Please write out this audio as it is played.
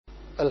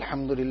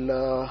الحمد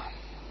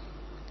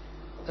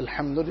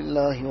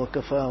لله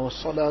وكفى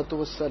والصلاة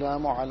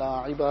والسلام على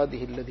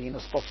عباده الذين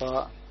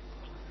اصطفى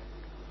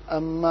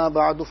أما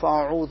بعد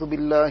فأعوذ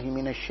بالله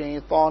من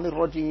الشيطان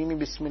الرجيم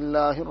بسم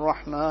الله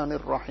الرحمن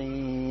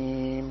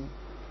الرحيم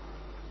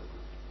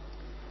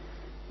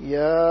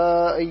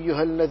يا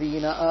أيها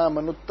الذين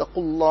آمنوا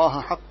اتقوا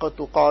الله حق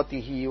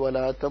تقاته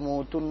ولا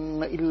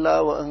تموتن إلا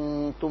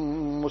وأنتم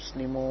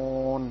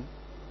مسلمون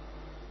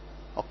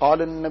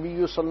وقال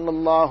النبي صلى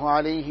الله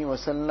عليه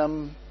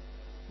وسلم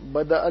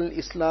بدأ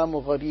الإسلام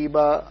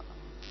غريبا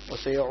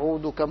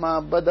وسيعود كما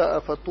بدأ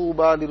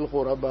فطوبى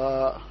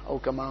للغرباء أو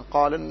كما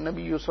قال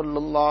النبي صلى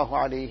الله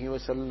عليه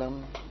وسلم.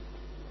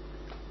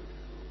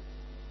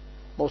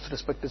 Most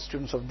respected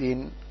students of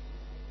Deen,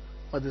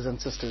 mothers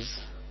and sisters,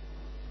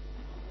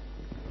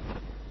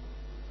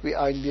 we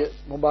are in the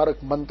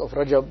Mubarak month of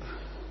Rajab,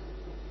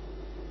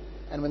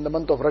 and when the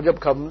month of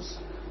Rajab comes,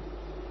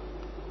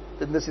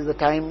 then this is the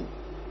time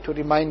to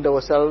remind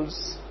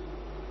ourselves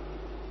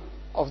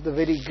of the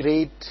very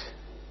great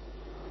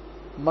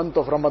month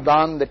of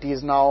Ramadhaan that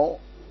is now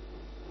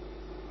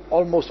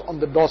almost on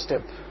the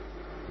doorstep.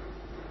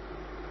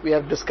 We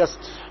have discussed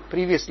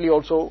previously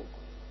also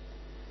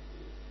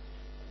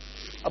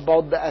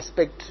about the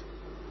aspect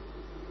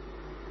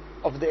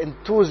of the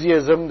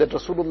enthusiasm that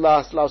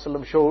Rasulullah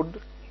ﷺ showed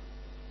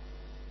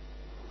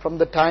from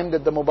the time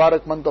that the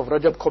Mubarak month of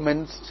Rajab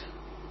commenced,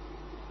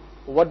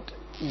 what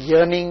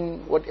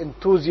yearning, what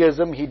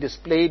enthusiasm he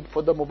displayed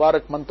for the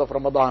Mubarak month of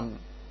Ramadan.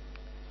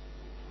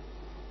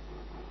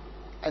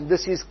 And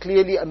this is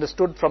clearly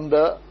understood from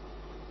the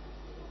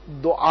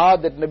dua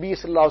that Nabi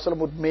Sallallahu Alaihi Wasallam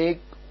would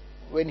make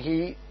when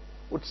he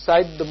would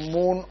sight the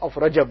moon of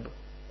Rajab.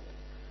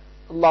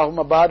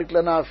 Allahumma barik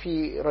lana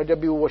fi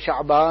Rajabi wa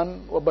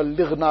Sha'ban wa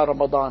ballighna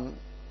Ramadan.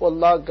 O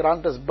Allah,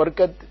 grant us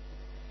barakat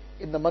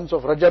in the months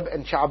of Rajab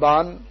and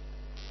Sha'ban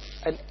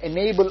and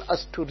enable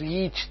us to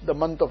reach the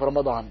month of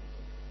Ramadan.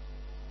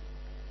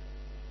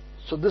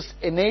 So this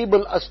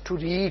enable us to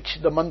reach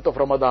the month of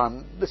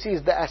Ramadan. This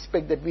is the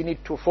aspect that we need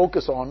to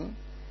focus on.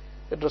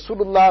 That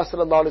Rasulullah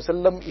sallallahu alaihi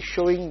wasallam is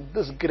showing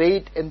this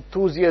great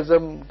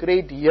enthusiasm,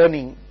 great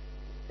yearning.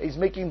 He's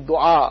making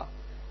dua.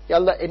 Ya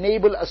Allah,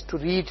 enable us to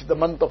reach the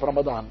month of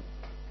Ramadan.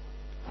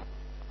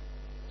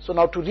 So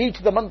now to reach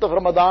the month of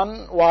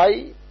Ramadan,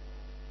 why?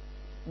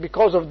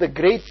 Because of the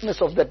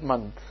greatness of that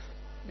month.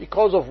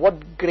 Because of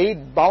what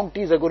great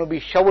bounties are going to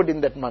be showered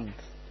in that month.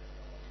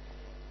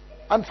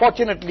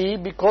 Unfortunately,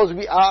 because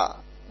we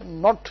are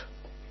not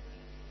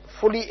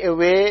fully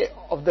aware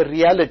of the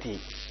reality,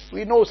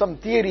 we know some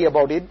theory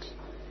about it,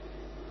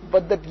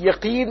 but that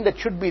yaqeen that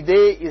should be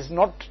there is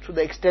not to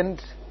the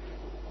extent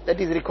that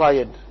is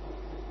required.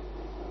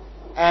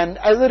 And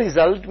as a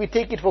result, we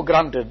take it for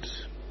granted.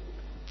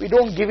 We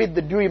don't give it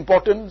the due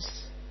importance.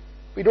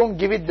 We don't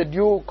give it the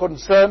due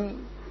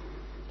concern.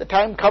 The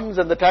time comes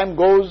and the time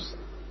goes,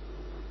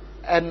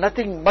 and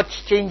nothing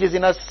much changes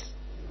in us,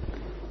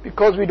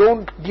 because we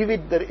don't give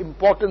it the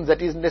importance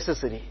that is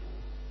necessary.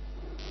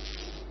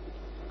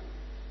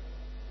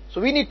 So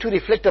we need to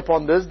reflect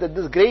upon this, that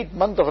this great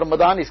month of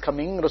Ramadan is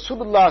coming.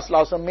 Rasulullah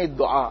ﷺ made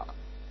dua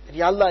that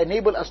Ya Allah,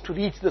 enable us to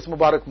reach this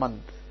Mubarak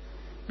month.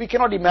 We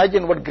cannot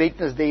imagine what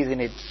greatness there is in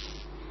it.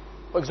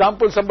 For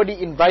example,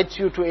 somebody invites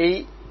you to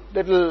a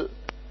little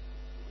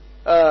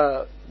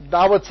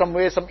dawat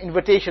somewhere, some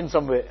invitation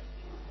somewhere.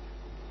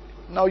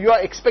 Now you are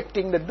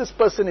expecting that this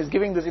person is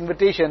giving this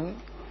invitation.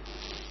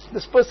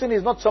 This person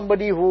is not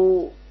somebody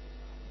who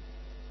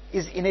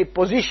is in a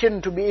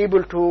position to be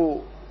able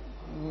to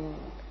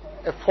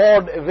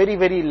afford a very,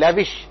 very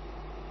lavish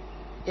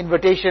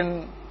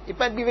invitation. It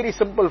might be very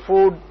simple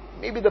food.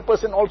 Maybe the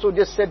person also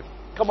just said,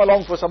 come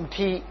along for some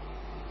tea.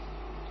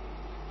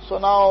 So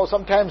now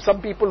sometimes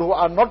some people who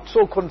are not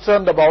so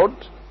concerned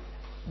about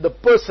the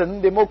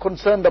person, they're more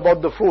concerned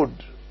about the food.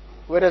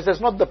 Whereas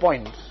that's not the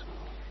point.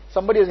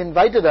 Somebody has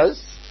invited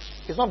us,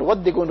 it's not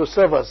what they're going to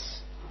serve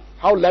us,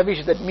 how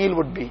lavish that meal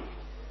would be,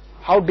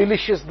 how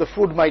delicious the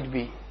food might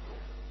be,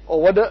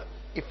 or whether,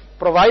 if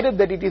provided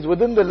that it is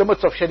within the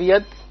limits of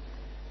Shariat,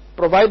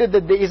 provided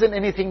that there isn't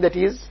anything that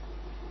is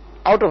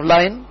out of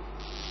line,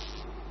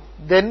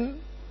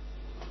 then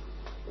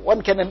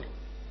one can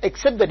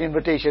accept that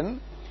invitation.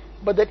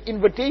 But that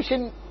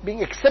invitation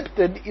being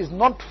accepted is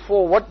not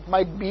for what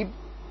might be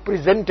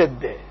presented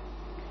there.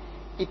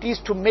 It is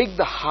to make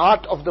the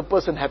heart of the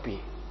person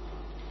happy.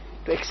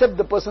 To accept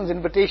the person's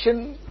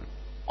invitation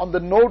on the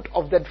note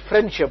of that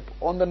friendship,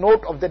 on the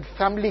note of that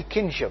family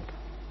kinship.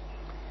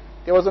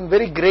 There was a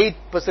very great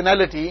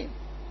personality,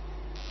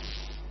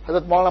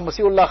 Hazrat Maulana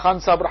Masihullah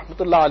Khan Sahib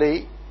Rahmatullah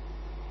Alayhi.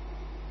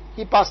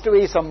 He passed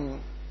away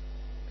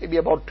maybe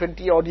about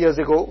 20 odd years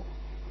ago.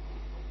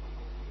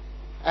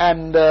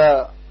 And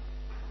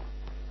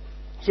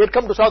he had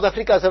come to South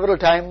Africa several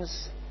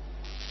times.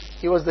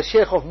 He was the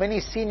sheikh of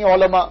many senior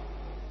ulama.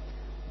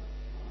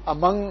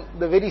 Among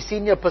the very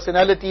senior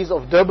personalities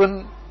of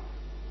Durban,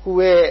 who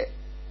were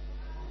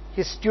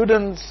his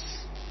students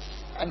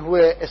and who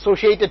were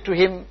associated to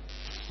him,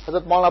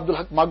 Hazrat Maulana Abdul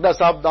Haq Magda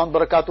Sahab, Dawn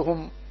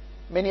Barakatuhum,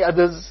 many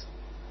others.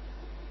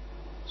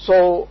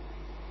 So,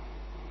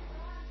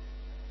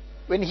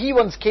 when he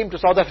once came to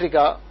South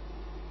Africa,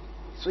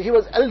 so he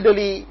was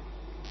elderly,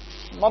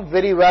 not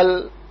very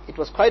well. It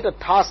was quite a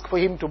task for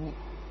him to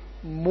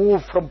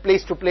move from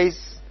place to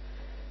place.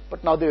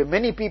 But now there were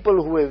many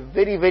people who were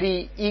very,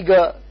 very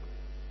eager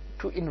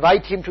to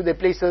invite him to their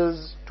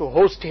places, to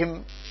host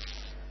him.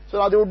 So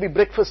now there would be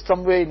breakfast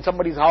somewhere in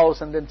somebody's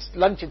house, and then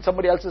lunch in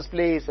somebody else's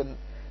place, and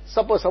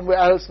supper somewhere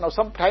else. Now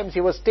sometimes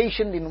he was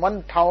stationed in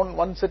one town,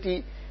 one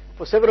city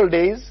for several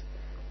days,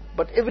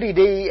 but every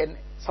day, and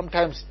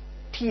sometimes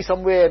tea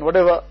somewhere and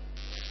whatever.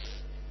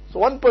 So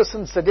one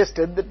person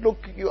suggested that, look,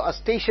 you are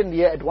stationed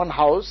here at one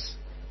house,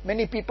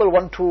 many people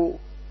want to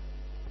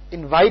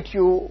invite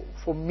you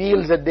for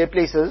meals at their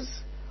places.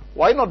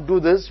 Why not do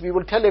this? We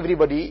will tell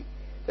everybody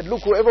that,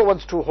 look, whoever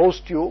wants to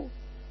host you,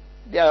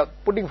 they are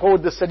putting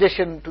forward this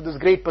suggestion to this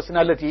great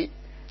personality,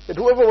 that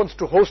whoever wants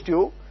to host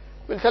you,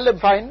 we'll tell them,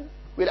 fine,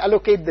 we'll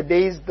allocate the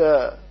days,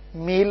 the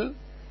meal,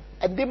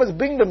 and they must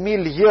bring the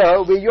meal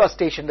here where you are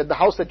stationed, at the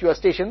house that you are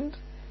stationed,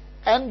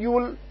 and you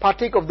will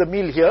partake of the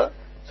meal here.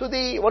 So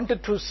they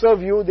wanted to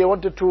serve you, they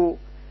wanted to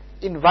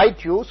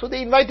invite you, so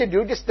they invited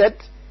you, just that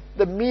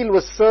the meal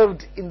was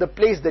served in the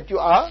place that you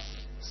are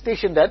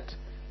stationed at,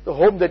 the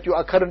home that you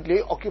are currently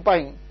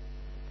occupying.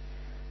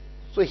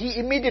 So he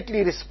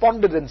immediately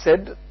responded and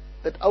said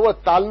that our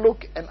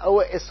ta'alluq and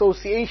our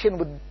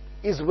association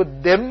is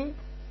with them,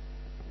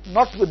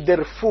 not with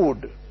their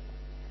food.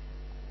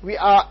 We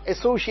are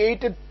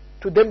associated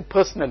to them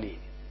personally,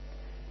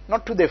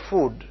 not to their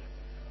food.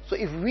 So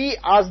if we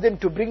ask them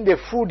to bring their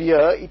food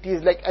here, it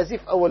is like as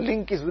if our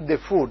link is with their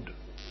food.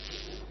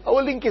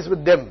 Our link is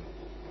with them.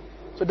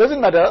 So it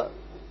doesn't matter,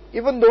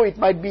 even though it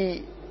might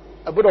be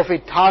a bit of a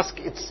task,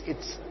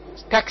 it's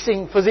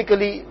taxing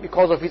physically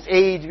because of his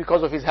age,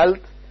 because of his health.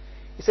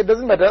 He said,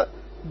 doesn't matter,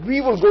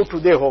 we will go to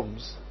their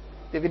homes.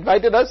 They've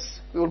invited us,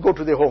 we will go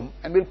to their home,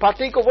 and we'll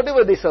partake of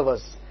whatever they serve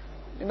us.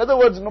 In other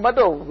words, no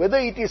matter whether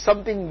it is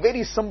something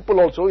very simple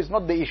also, is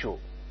not the issue.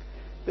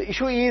 The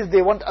issue is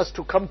they want us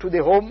to come to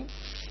their home,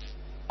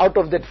 out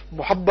of that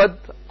muhabbat,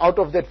 out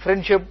of that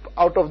friendship,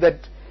 out of that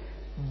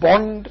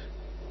bond.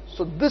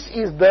 So this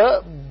is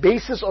the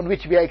basis on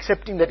which we are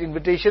accepting that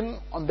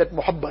invitation, on that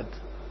muhabbat,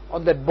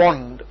 on that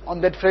bond,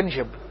 on that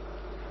friendship.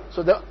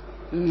 So the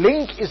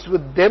link is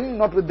with them,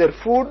 not with their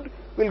food.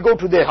 We'll go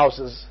to their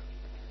houses.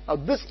 Now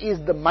this is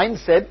the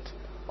mindset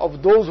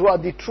of those who are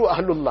the true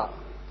Ahlullah.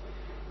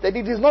 That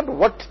it is not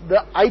what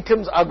the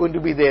items are going to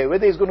be there,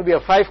 whether it's going to be a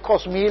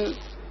 5-course meal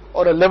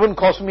or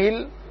 11-course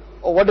meal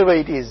or whatever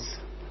it is.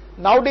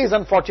 Nowadays,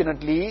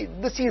 unfortunately,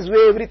 this is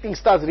where everything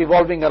starts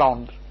revolving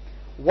around.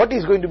 What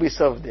is going to be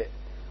served there?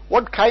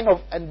 What kind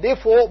of, and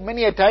therefore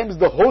many a times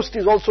the host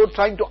is also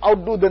trying to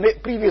outdo the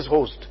previous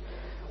host.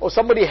 Or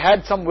somebody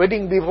had some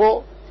wedding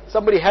before,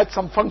 somebody had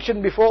some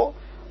function before.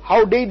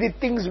 How they did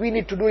things, we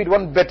need to do it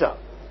one better,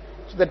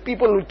 so that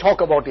people will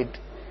talk about it.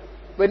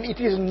 When it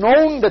is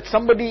known that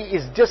somebody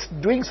is just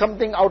doing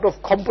something out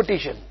of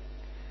competition,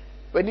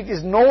 when it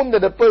is known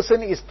that a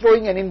person is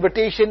throwing an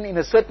invitation in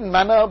a certain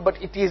manner,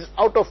 but it is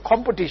out of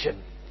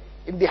competition,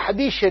 in the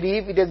Hadith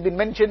Sharif it has been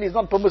mentioned it's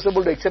not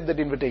permissible to accept that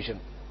invitation.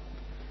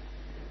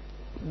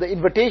 The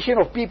invitation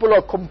of people who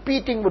are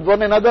competing with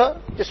one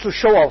another just to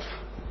show off,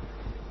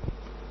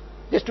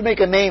 just to make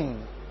a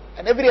name,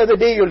 and every other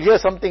day you'll hear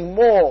something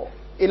more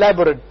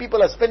elaborate.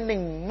 People are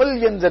spending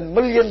millions and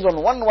millions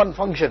on one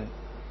function,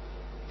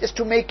 just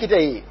to make it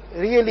a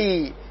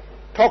really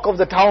talk of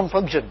the town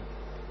function.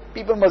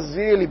 People must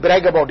really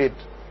brag about it,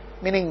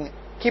 meaning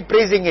keep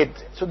praising it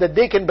so that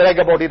they can brag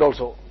about it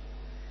also.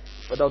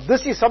 But now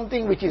this is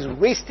something which is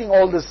wasting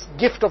all this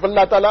gift of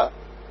Allah Ta'ala,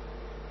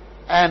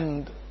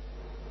 and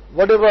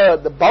whatever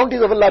the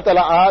bounties of Allah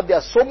Ta'ala are, there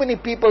are so many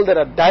people that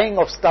are dying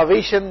of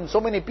starvation, so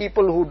many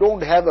people who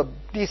don't have a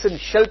decent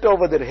shelter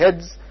over their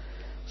heads,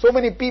 so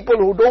many people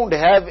who don't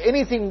have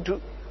anything to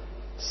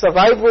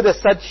survive with as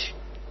such.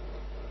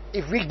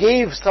 If we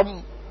gave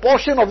some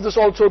portion of this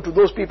also to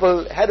those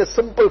people, had a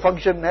simple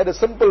function, had a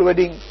simple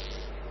wedding,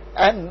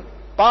 and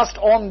passed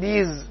on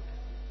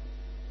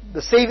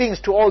the savings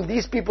to all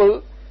these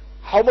people,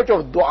 how much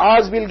of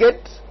du'as we'll get,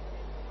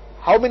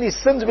 how many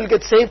sins will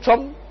get saved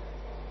from,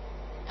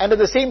 and at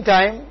the same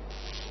time,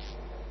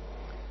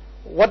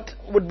 what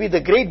would be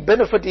the great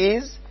benefit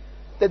is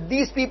that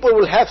these people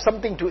will have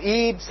something to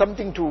eat,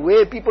 something to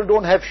wear. People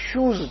don't have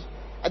shoes,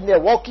 and they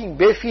are walking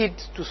barefoot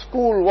to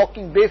school,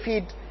 walking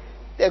barefoot,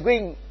 they are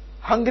going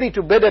hungry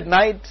to bed at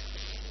night.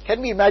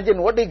 Can we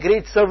imagine what a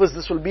great service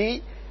this will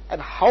be,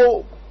 and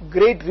how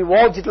great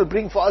rewards it will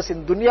bring for us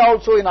in dunya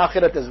also, in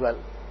akhirat as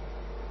well.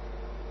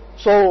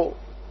 So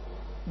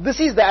this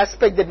is the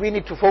aspect that we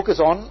need to focus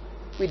on.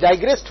 We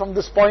digressed from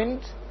this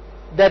point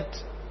that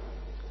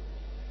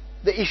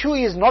the issue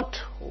is not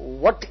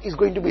what is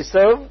going to be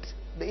served.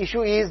 The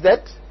issue is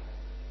that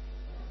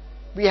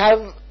we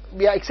are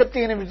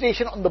accepting an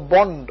invitation on the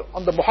bond,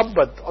 on the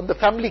muhabbat, on the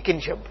family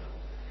kinship.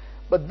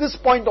 But this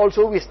point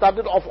also we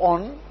started off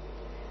on,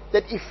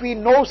 that if we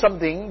know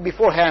something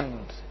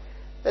beforehand,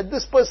 that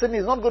this person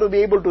is not going to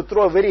be able to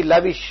throw a very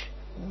lavish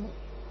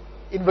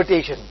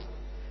invitation.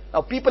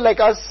 Now people like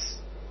us,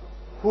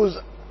 whose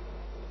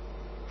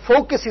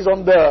focus is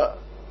on the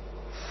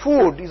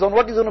food, is on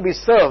what is going to be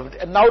served,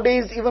 and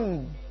nowadays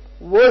even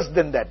worse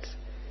than that,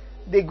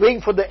 they're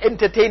going for the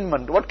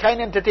entertainment. What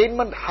kind of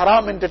entertainment?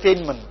 Haram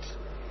entertainment.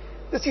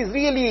 This is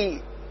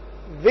really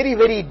very,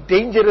 very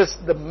dangerous,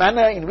 the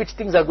manner in which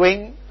things are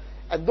going.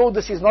 And though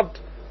this is not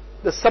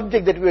the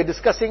subject that we are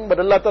discussing, but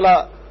Allah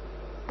Ta'ala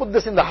put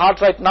this in the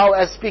heart right now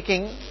as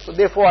speaking, so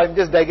therefore I'm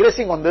just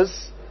digressing on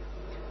this,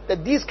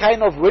 that these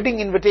kind of wedding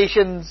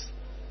invitations,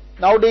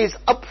 nowadays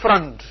up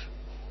front,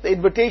 the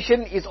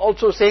invitation is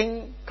also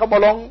saying, come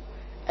along,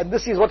 and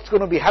this is what's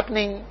going to be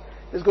happening.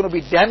 There's going to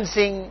be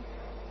dancing,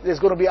 there's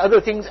going to be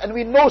other things, and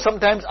we know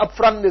sometimes up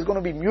front there's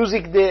going to be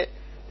music there,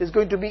 there's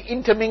going to be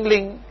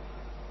intermingling,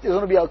 there's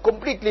going to be a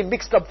completely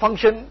mixed up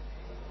function.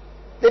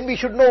 Then we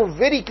should know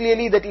very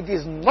clearly that it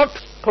is not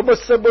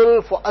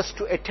permissible for us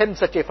to attend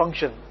such a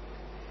function.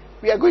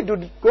 We are going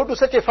to go to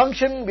such a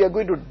function, we are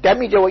going to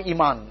damage our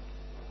iman.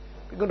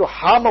 We're going to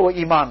harm our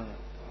iman.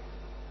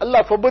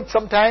 Allah forbid,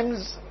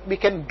 sometimes we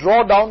can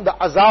draw down the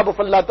azab of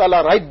Allah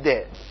Ta'ala right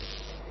there.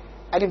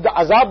 And if the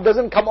azab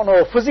doesn't come on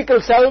our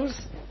physical selves,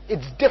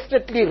 it's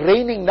definitely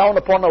raining down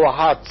upon our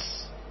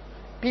hearts.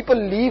 People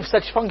leave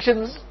such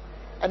functions,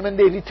 and when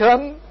they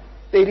return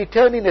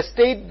in a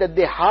state that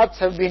their hearts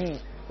have been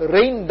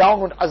rained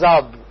down with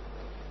azab.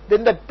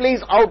 Then that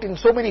plays out in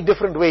so many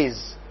different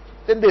ways.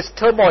 Then there's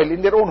turmoil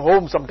in their own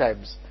home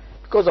sometimes,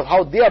 because of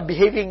how they are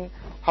behaving,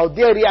 how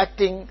they are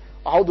reacting,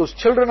 or how those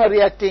children are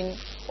reacting,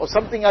 or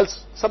something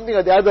else, something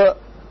or the other,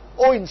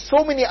 or in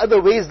so many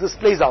other ways this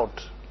plays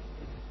out.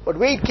 But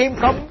where it came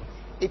from?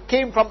 It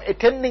came from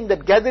attending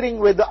that gathering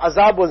where the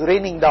azab was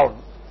raining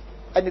down,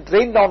 and it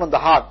rained down on the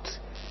heart.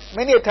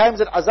 Many a times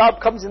that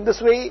azab comes in this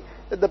way,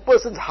 that the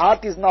person's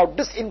heart is now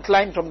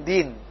disinclined from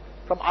deen,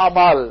 from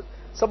amal.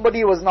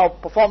 Somebody was now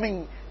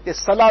performing their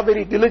salah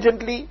very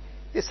diligently,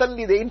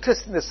 suddenly the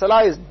interest in the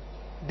salah is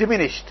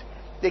diminished.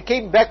 They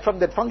came back from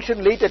that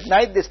function late at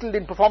night, they still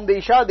didn't perform the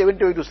isha, they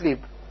went away to sleep.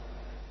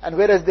 And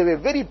whereas they were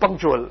very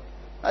punctual.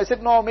 I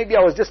said, no, maybe I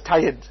was just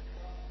tired.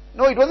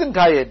 No, it wasn't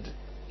tired.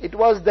 It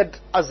was that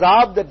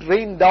azab that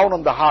rained down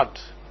on the heart,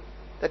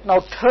 that now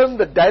turned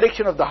the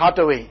direction of the heart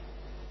away.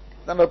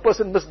 Then a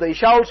person missed the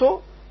isha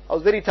also, I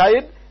was very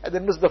tired, and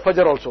then missed the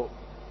fajr also.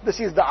 This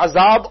is the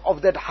azab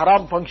of that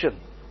haram function.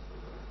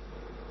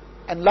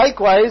 And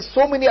likewise,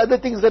 so many other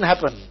things then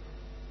happen.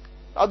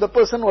 Now the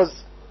person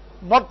was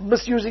not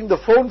misusing the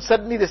phone,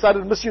 suddenly they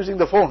started misusing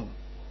the phone.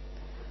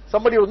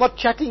 Somebody was not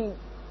chatting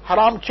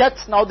haram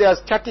chats, now they are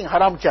chatting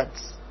haram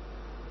chats.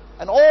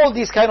 And all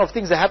these kind of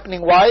things are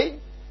happening. Why?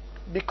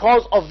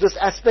 Because of this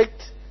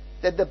aspect,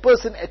 that the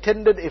person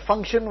attended a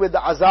function where the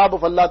azab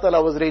of Allah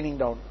Ta'ala was raining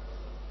down,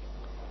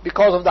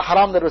 because of the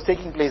haram that was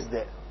taking place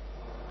there.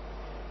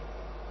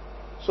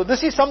 So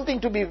this is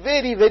something to be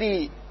very,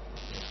 very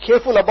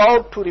careful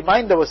about, to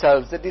remind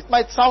ourselves that it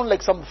might sound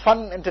like some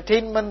fun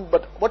entertainment,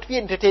 but what we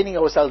are entertaining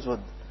ourselves with?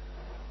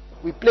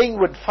 We're playing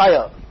with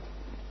fire.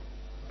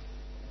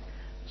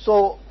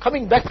 So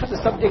coming back to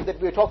the subject that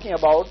we're talking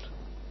about,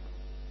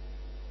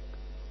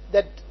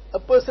 that a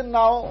person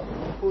now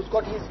who's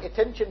got his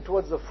attention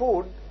towards the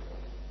food,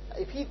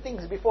 if he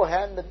thinks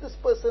beforehand that this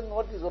person,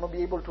 what is going to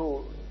be able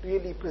to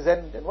really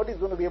present and what is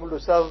going to be able to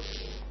serve,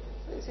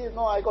 he says,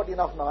 no, I got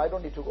enough now, I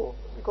don't need to go.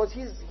 Because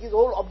his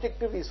whole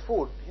objective is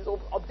food. His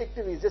whole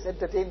objective is just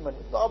entertainment.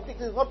 The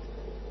objective is not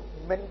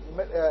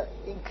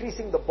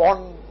increasing the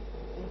bond,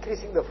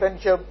 increasing the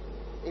friendship,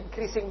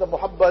 increasing the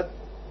muhabbat.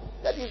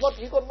 That is what,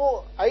 he's got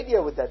no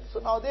idea with that. So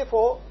now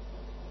therefore,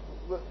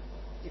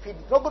 if he's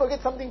not going to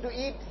get something to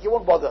eat, he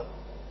won't bother.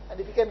 And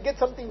if he can get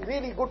something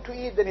really good to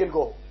eat, then he'll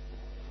go.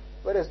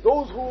 Whereas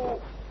those who,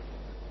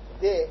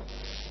 their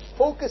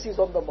focus is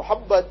on the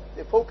muhabbat,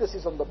 their focus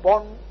is on the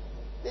bond,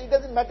 it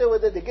doesn't matter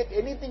whether they get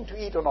anything to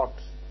eat or not.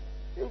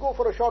 They'll go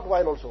for a short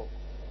while also,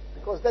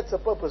 because that's the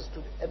purpose,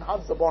 to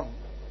enhance the bond.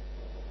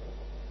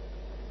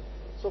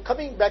 So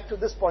coming back to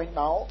this point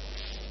now,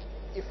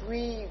 if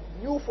we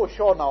knew for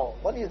sure now,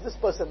 one is this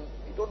person,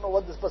 we don't know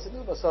what this person is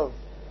going to serve,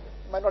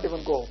 he might not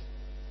even go.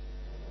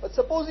 But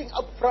supposing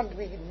up front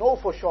we know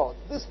for sure,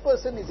 this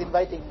person is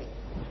inviting me,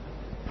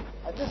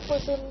 and this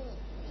person,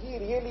 he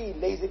really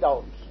lays it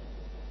out.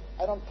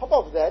 And on top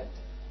of that,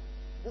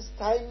 this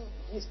time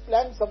he's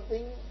planned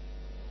something,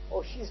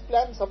 or she's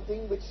planned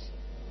something which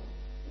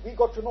we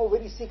got to know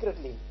very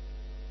secretly.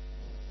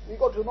 We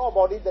got to know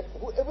about it, that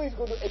whoever is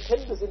going to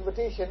attend this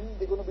invitation,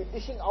 they're going to be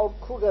dishing out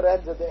Kruger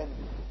rands at the end.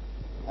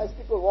 As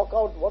people walk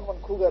out,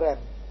 one Kruger rand.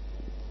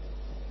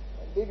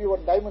 And maybe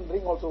one diamond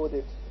ring also with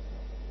it.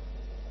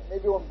 And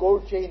maybe one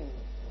gold chain.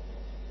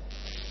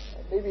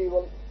 And maybe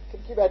one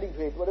can keep adding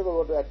to it, whatever we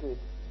want to add to it.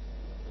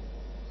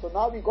 So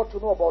now we got to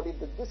know about it,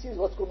 that this is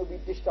what's going to be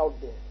dished out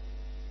there.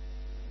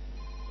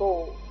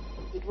 So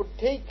it would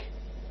take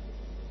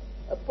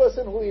a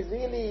person who is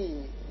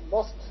really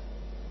lost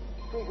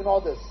to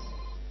ignore this.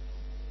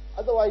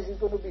 Otherwise he's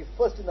going to be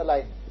first in the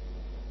line.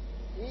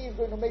 He is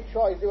going to make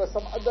sure if there was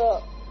some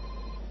other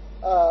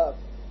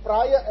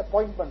prior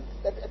appointment,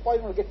 that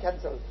appointment will get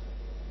cancelled.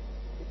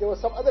 If there was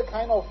some other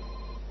kind of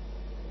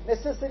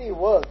necessary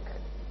work,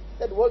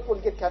 that work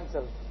will get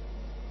cancelled.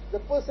 The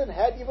person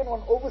had even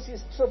one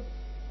overseas trip,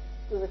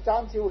 there's a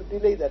chance he will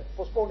delay that,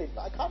 postpone it.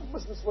 I can't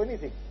miss this for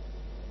anything.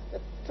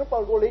 That trip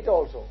I'll go later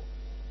also.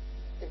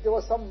 If there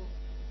was some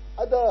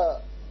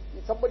other,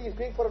 if somebody is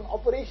going for an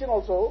operation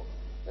also,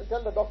 they'll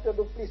tell the doctor,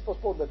 look, please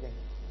postpone the thing.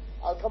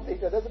 I'll come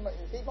later. Doesn't matter.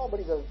 Say, no,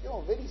 but it's a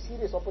very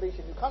serious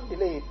operation. You can't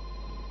delay it.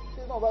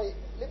 Say, no,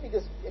 let me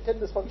just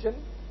attend this function.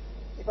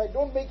 If I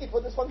don't make it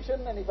for this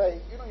function, and if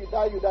you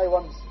die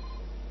once.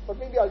 But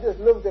maybe I'll just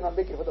live, then I'll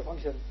make it for the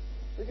function.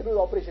 We can do the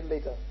operation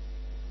later.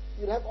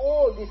 You'll have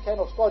all these kind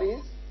of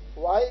stories.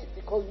 Why?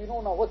 Because we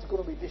know now what's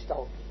going to be dished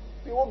out.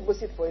 We won't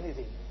miss it for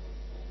anything.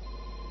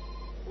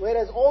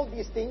 Whereas all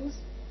these things,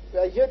 we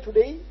are here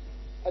today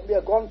and we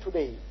are gone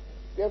today.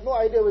 We have no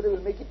idea whether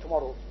we'll make it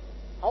tomorrow.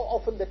 How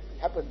often that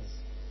happens.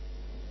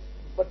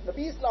 But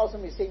Nabi Sallallahu Alaihi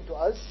Wasallam is saying to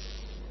us,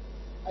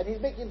 and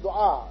he's making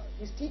dua,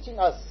 he's teaching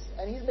us,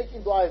 and he's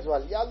making dua as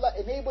well. Ya Allah,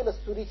 enable us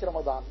to reach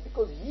Ramadan,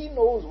 because he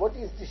knows what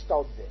is dished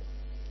out there.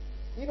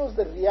 He knows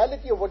the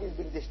reality of what is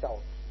being dished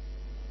out.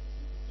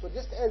 So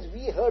just as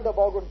we heard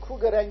about one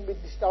Kruger ring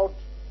being dished out,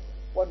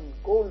 one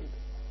gold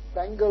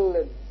bangle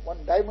and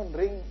one diamond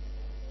ring,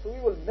 so we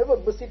will never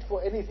miss it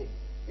for anything.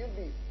 We'll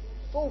be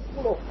so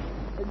full of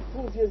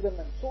enthusiasm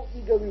and so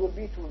eager we will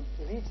be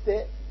to reach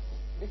there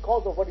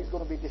because of what is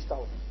going to be dished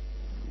out.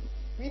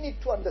 We need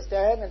to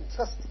understand and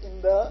trust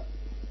in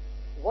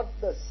what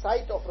the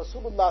sight of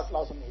Rasulullah Sallallahu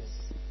Alaihi Wasallam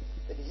is.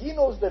 That he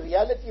knows the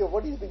reality of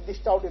what is being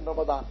dished out in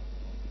Ramadan.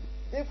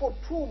 Therefore,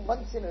 2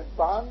 months in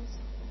advance,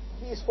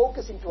 he is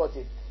focusing towards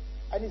it.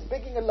 And he's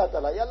begging Allah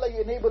Ta'ala, Ya Allah,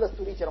 you enable us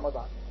to reach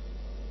Ramadan.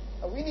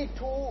 And we need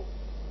to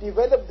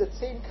develop that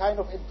same kind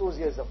of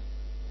enthusiasm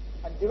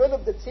and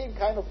develop that same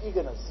kind of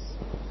eagerness.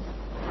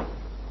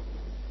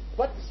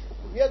 But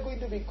we are going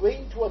to be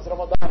going towards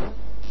Ramadan.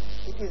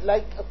 It is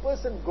like a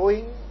person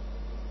going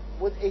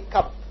with a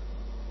cup,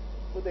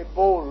 with a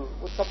bowl,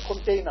 with some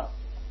container.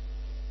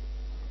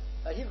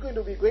 Now he's going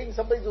to be going,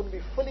 somebody's going to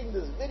be filling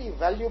this very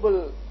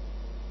valuable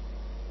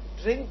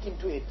drink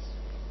into it.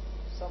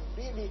 Some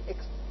really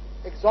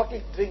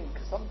exotic drink,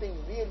 something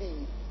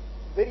really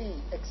very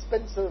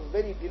expensive,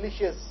 very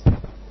delicious,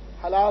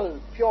 halal,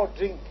 pure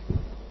drink.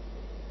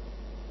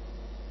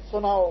 So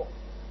now,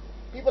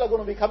 people are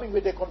going to be coming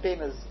with their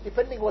containers.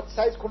 Depending what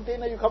size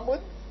container you come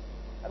with,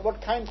 and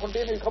what kind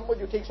container you come with,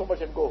 you take so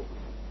much and go.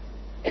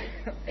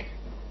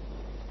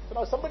 So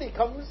now somebody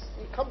comes,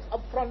 he comes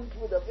up front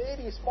with a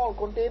very small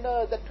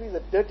container, that too is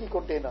a dirty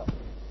container.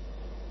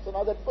 So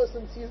now that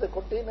person sees the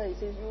container, he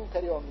says, you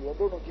carry on, I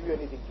don't give you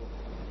anything to.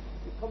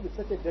 You come with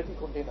such a dirty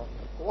container,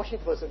 wash it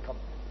first and come.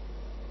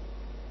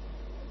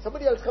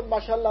 Somebody else comes,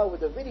 mashallah,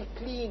 with a very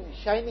clean,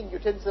 shining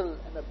utensil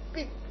and a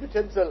big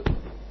utensil.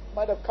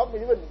 Might have come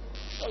with even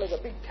like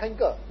a big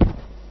tanker.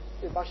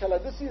 Say, mashallah,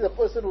 this is a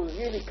person who's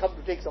really come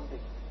to take something.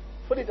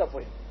 Fill it up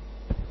for him.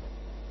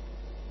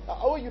 Now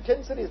our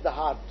utensil is the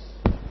heart.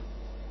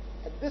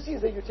 And this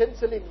is a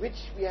utensil in which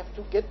we have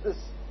to get this,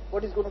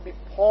 what is going to be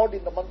poured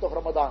in the month of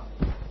Ramadan.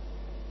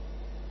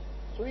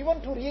 So we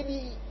want to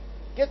really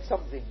get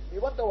something. We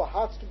want our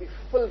hearts to be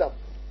filled up.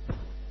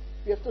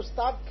 We have to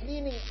start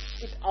cleaning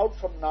it out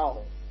from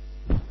now.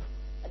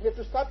 And we have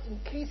to start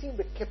increasing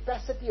the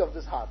capacity of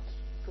this heart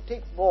to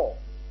take more.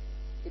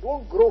 It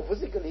won't grow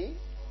physically,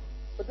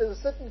 but there's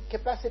a certain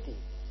capacity.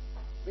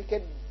 We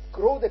can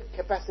grow that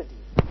capacity.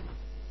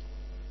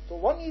 So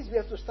one is we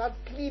have to start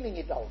cleaning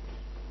it out.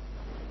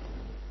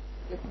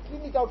 We have to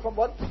clean it out from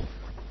what?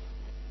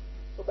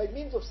 So by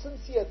means of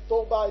sincere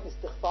tawbah and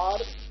istighfar,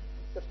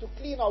 we have to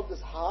clean out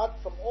this heart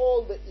from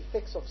all the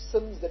effects of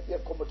sins that we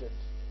have committed.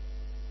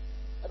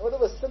 And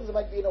whatever sins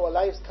might be in our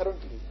lives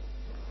currently.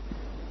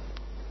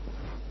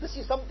 This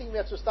is something we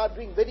have to start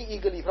doing very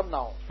eagerly from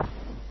now.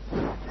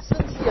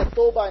 Sincere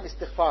tawbah and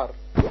istighfar.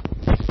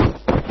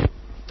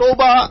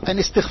 Tawbah and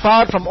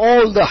istighfar from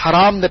all the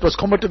haram that was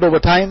committed over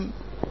time.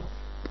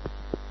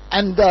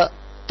 And the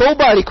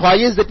tawbah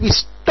requires that we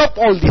stop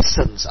all these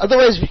sins.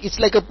 Otherwise, it's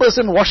like a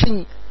person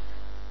washing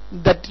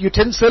that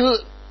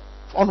utensil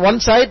on one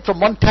side, from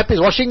one tap is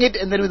washing it,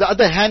 and then with the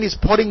other hand is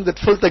pouring that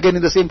filth again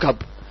in the same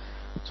cup.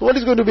 So what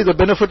is going to be the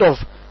benefit of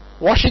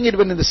washing it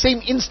when in the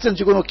same instant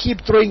you're going to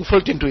keep throwing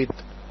filth into it?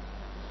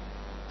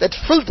 That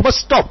filth must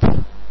stop.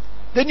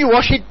 Then you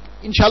wash it,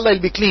 inshallah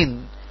it'll be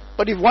clean.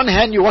 But if one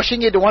hand you're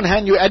washing it, one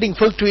hand you're adding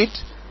filth to it,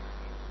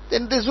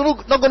 then there's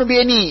not going to be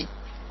any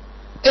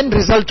end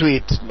result to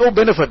it, no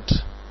benefit.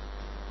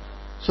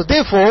 So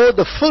therefore,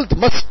 the filth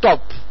must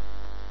stop.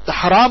 The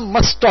haram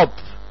must stop.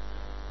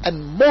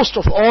 And most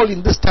of all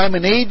in this time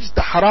and age,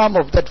 the haram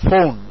of that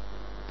phone.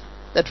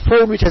 That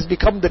phone which has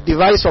become the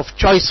device of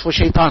choice for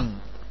shaitan.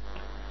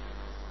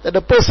 That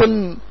a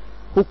person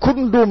who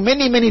couldn't do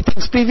many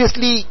things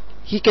previously,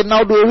 he can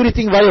now do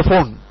everything via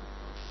phone.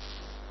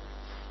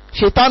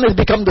 Shaitan has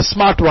become the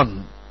smart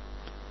one.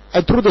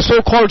 And through the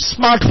so-called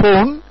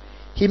smartphone,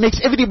 he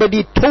makes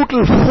everybody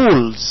total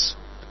fools.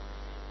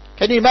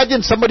 Can you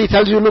imagine somebody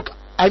tells you, look,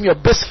 I'm your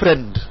best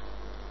friend.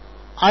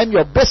 I'm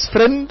your best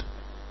friend,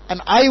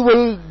 and I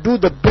will do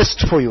the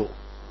best for you.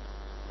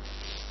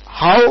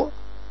 How?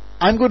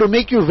 I'm going to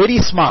make you very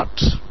smart.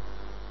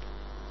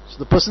 So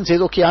the person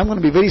says, okay, I'm going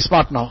to be very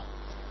smart now.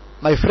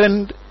 My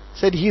friend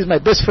said he is my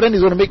best friend,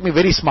 he's going to make me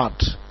very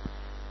smart.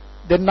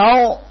 Then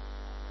now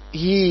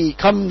he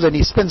comes and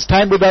he spends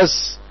time with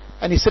us,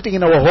 and he's sitting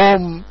in our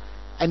home,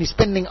 and he's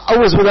spending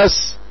hours with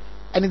us,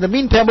 and in the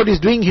meantime what he's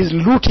doing, he's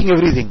looting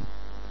everything.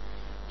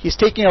 He's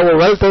taking our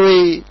wealth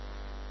away,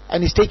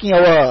 and he's taking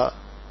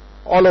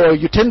all our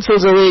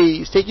utensils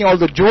away, he's taking all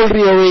the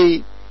jewelry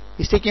away,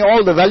 he's taking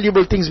all the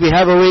valuable things we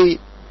have away,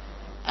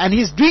 and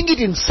he's doing it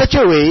in such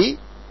a way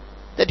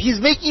that he's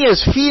making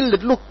us feel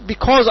that, look,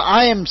 because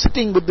I am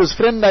sitting with this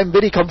friend, I'm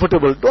very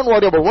comfortable. Don't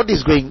worry about what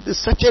he's doing. This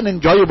is such an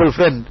enjoyable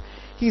friend.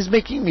 He's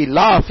making me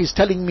laugh. He's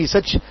telling me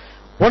such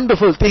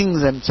wonderful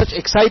things and such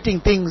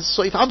exciting things.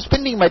 So if I'm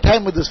spending my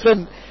time with this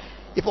friend,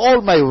 if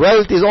all my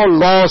wealth is all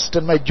lost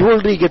and my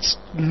jewelry gets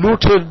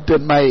looted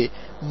and my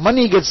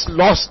money gets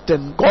lost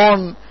and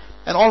gone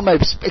and all my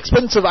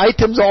expensive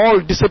items are all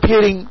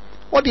disappearing,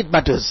 what it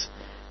matters?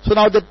 So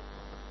now that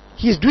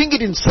he's doing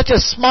it in such a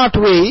smart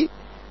way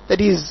that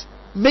he's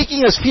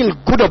making us feel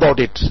good about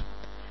it.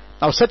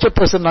 Now such a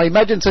person, now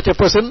imagine such a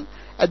person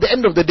at the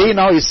end of the day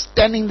now is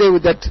standing there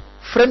with that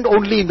friend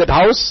only in that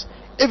house,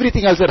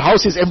 everything else, that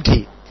house is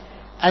empty.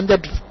 And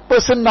that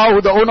person now,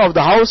 the owner of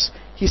the house,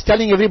 he's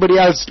telling everybody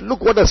else,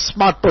 look what a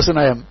smart person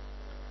I am.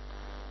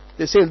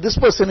 They say this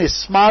person is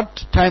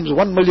smart times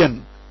 1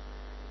 million.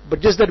 But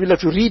just that we'll have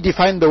to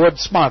redefine the word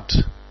smart.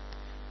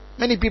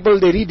 Many people,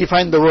 they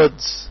redefine the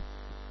words.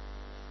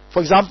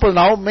 For example,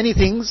 now many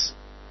things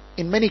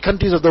in many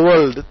countries of the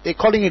world, they're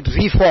calling it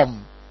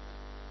reform.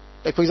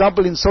 Like for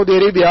example in Saudi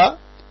Arabia,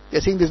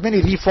 they're saying there's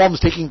many reforms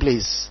taking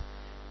place.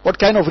 What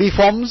kind of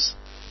reforms?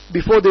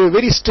 Before they were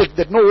very strict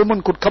that no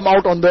woman could come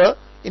out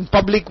in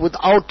public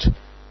without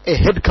a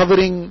head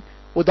covering,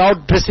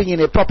 without dressing in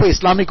a proper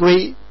Islamic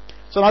way.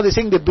 So now they're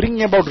saying they're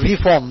bringing about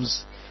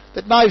reforms.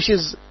 That now if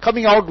she's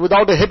coming out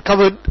without a head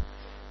covered,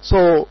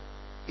 so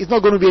it's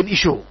not going to be an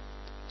issue.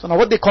 So now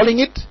what they're calling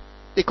it?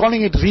 They're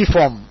calling it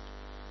reform.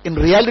 In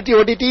reality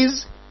what it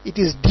is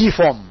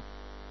deform.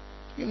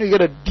 You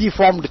get a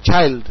deformed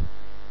child.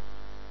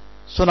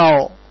 So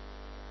now,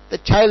 the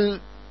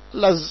child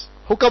has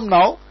hukam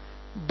now,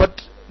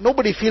 but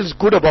nobody feels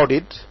good about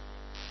it.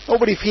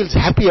 Nobody feels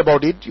happy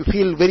about it. You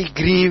feel very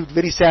grieved,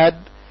 very sad.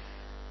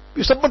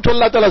 You submit to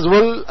Allah Ta'ala's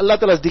will, Allah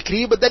Ta'ala's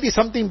decree, but that is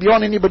something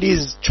beyond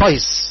anybody's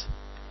choice.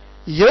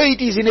 Here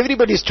it is in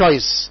everybody's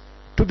choice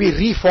to be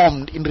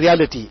reformed in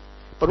reality.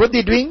 But what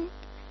they're doing?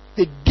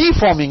 They're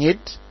deforming it.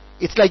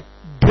 It's like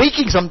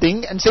breaking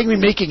something and saying we're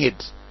making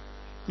it.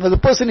 Now the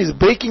person is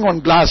breaking one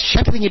glass,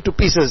 shattering it to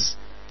pieces.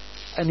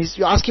 And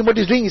you ask him what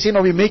he's doing, he says,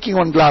 no, we're making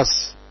one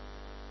glass.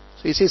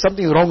 So you say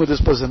something's wrong with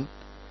this person.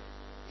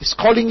 He's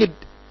calling it,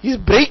 he's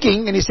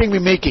breaking and he's saying we're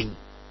making.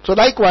 So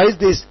likewise,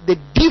 they're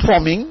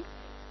deforming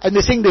and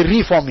they're saying they're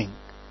reforming.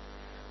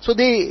 So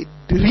they're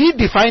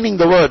redefining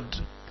the word.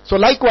 So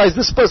likewise,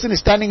 this person is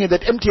standing in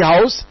that empty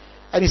house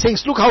and he's saying,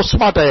 look how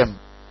smart I am.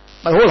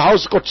 My whole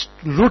house got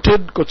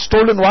looted, got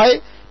stolen. Why?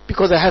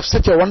 Because I have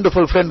such a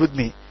wonderful friend with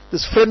me.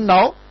 This friend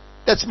now,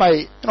 that's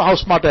how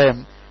smart I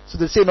am. So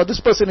they say, no, this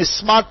person is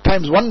smart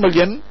times 1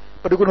 million,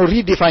 but we're going to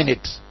redefine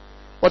it.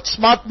 What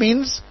smart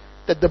means?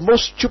 That the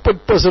most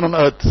stupid person on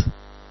earth.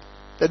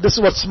 That this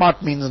is what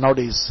smart means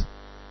nowadays.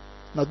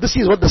 Now this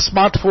is what the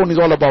smartphone is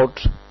all about.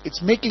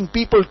 It's making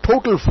people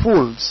total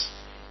fools.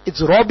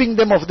 It's robbing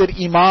them of their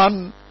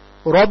iman,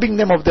 robbing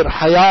them of their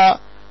haya,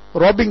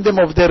 robbing them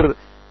of their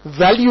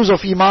values of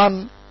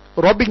iman,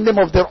 robbing them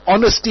of their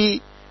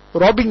honesty,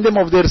 robbing them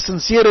of their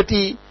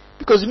sincerity,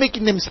 because it's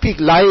making them speak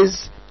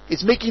lies,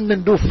 it's making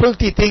them do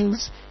filthy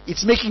things,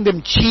 it's making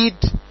them cheat,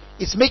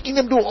 it's making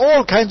them do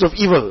all kinds of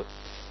evil.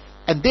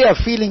 And they are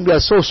feeling they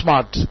are so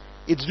smart.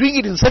 It's doing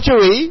it in such a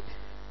way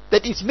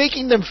that it's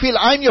making them feel,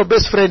 I'm your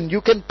best friend, you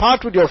can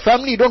part with your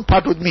family, you don't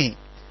part with me.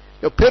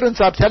 Your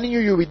parents are telling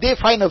you, they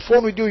find a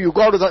phone with you, you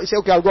go out of the house, you say,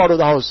 okay, I'll go out of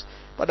the house,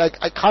 but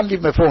I can't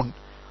leave my phone.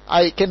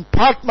 I can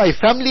part my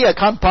family, I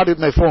can't part with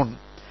my phone.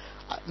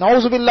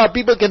 Na'uzubillah,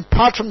 people can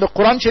part from the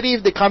Quran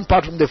Sharif, they can't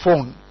part from their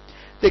phone.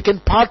 They can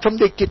part from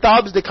their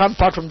kitabs, they can't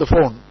part from the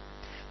phone.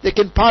 They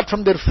can part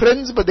from their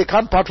friends, but they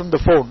can't part from the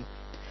phone.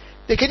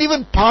 They can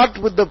even part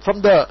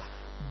from the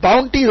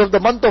bounties of the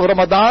month of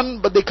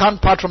Ramadhaan, but they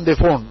can't part from their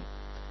phone.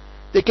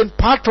 They can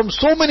part from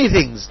so many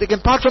things, they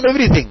can part from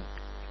everything.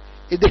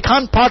 If they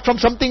can't part from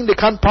something, they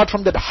can't part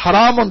from that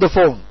haram on the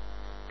phone.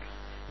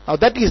 Now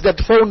that is that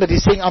phone that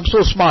is saying, I'm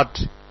so smart.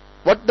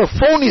 What the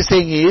phone is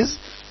saying is,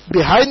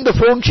 behind the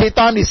phone,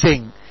 Shaitan is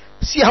saying,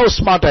 see how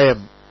smart I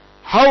am,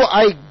 how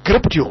I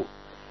gripped you,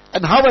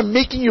 and how I'm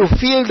making you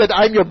feel that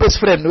I'm your best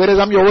friend, whereas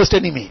I'm your worst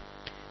enemy.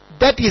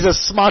 That is a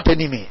smart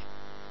enemy.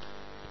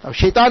 Now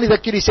Shaitan is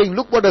actually saying,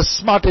 look what a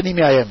smart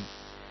enemy I am.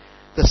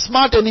 The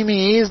smart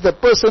enemy is the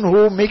person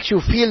who makes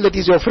you feel that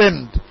he's your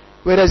friend,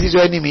 whereas he's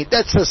your enemy.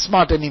 That's a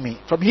smart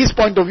enemy. From his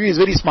point of view, he's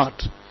very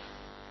smart.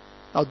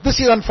 Now this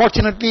is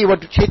unfortunately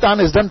what Shaitan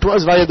has done to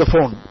us via the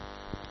phone.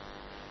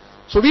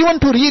 So we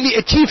want to really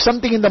achieve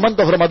something in the month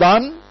of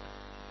Ramadan.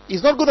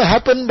 It's not going to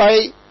happen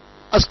by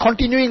us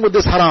continuing with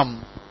this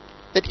haram,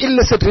 that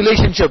illicit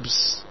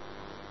relationships,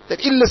 that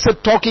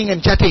illicit talking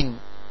and chatting,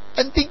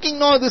 and thinking,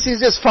 no, this is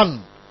just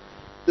fun.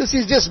 This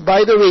is just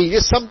by the way,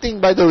 just something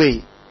by the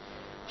way.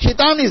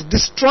 Shaitan is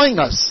destroying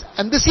us,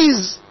 and this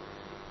is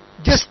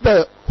just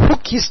the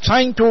hook he's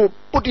trying to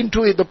put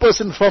into the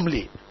person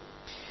firmly.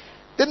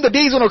 Then the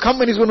day is going to come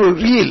when he's going to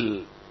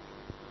reel.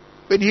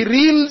 When he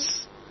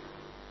reels,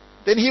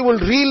 then he will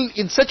reel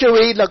in such a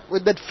way like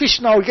when that fish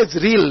now gets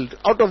reeled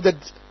out of that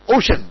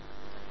ocean.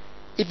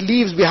 It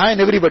leaves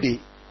behind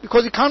everybody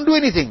because it can't do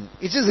anything.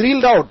 It's just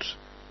reeled out.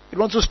 It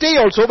wants to stay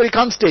also, but it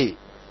can't stay.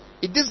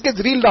 It just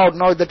gets reeled out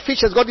now. That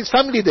fish has got its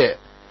family there.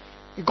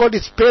 It got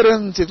its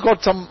parents, it's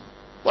got some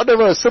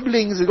whatever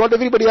siblings, it's got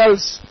everybody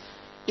else.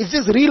 It's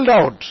just reeled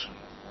out.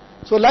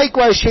 So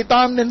likewise,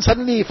 Shaitan then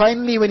suddenly,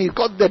 finally, when he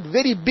got that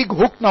very big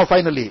hook now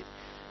finally,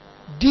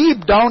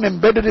 deep down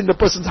embedded in the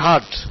person's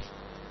heart,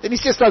 then he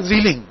just starts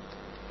reeling.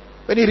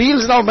 When he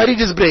reels now,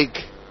 marriages break.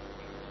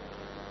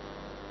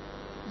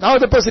 Now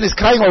the person is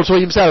crying also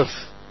himself.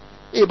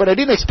 Hey, but I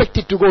didn't expect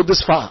it to go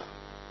this far.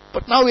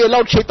 But now we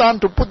allowed Shaitan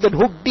to put that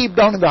hook deep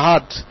down in the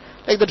heart.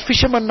 Like that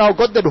fisherman now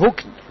got that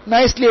hook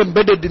nicely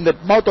embedded in the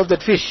mouth of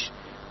that fish.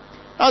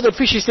 Now that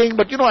fish is saying,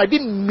 but I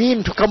didn't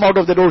mean to come out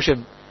of that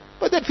ocean.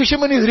 But that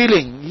fisherman is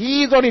reeling.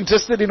 He is not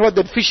interested in what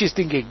that fish is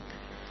thinking.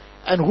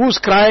 And who's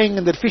crying,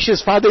 and that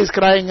fish's father is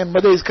crying and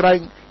mother is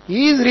crying.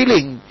 He is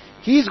reeling.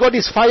 He's got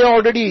his fire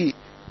already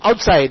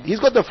outside. He's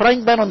got the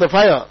frying pan on the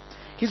fire.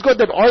 He's got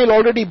that oil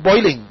already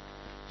boiling.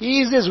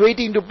 He is just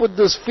waiting to put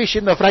this fish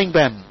in the frying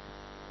pan.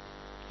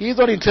 He is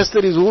not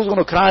interested in who's going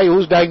to cry,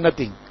 who's dying,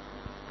 nothing.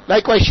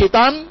 Likewise,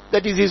 Shaitan,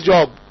 that is his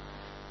job.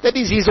 That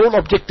is his own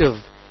objective.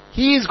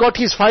 He's got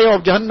his fire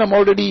of Jahannam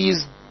already,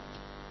 is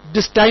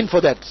destined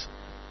for that.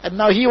 And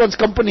now he wants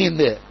company in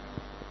there.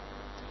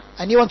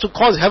 And he wants to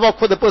cause havoc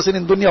for the person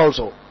in dunya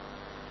also.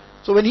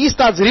 So when he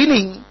starts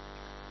reeling,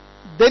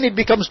 then it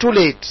becomes too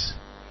late.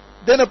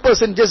 Then a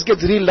person just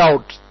gets reeled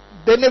out.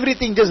 Then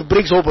everything just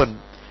breaks open.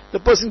 The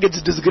person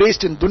gets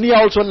disgraced in dunya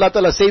also. Allah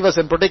Ta'ala save us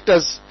and protect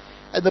us.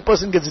 And the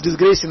person gets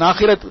disgraced in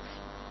akhirat,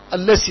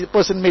 unless the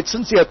person made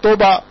sincere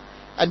tawbah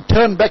and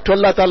turned back to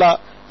Allah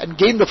Ta'ala and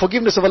gain the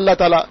forgiveness of Allah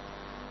Ta'ala.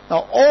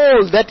 Now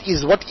all that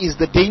is what is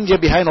the danger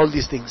behind all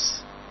these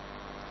things.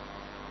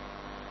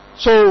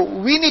 So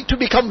we need to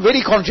become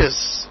very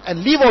conscious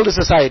and leave all this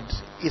aside.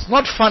 It's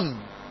not fun.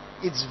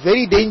 It's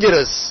very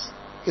dangerous.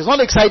 It's not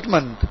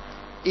excitement.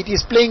 It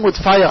is playing with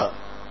fire.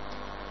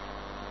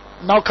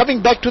 Now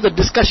coming back to the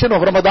discussion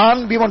of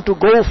Ramadan, we want to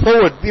go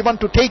forward. We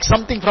want to take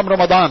something from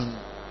Ramadan.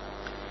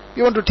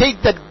 We want to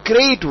take that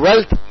great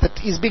wealth that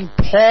is being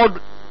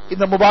poured in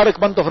the Mubarak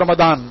month of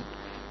Ramadan.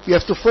 We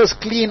have to first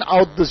clean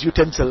out this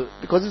utensil.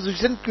 Because if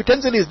this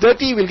utensil is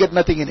dirty, we'll get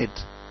nothing in it.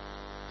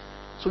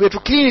 So we have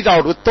to clean it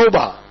out with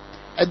tawbah.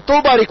 And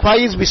tawbah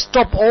requires we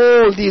stop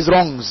all these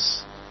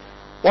wrongs.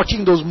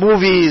 Watching those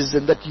movies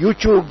and that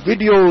YouTube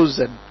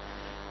videos and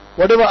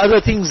whatever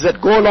other things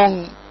that go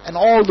along, and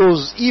all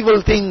those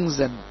evil things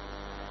and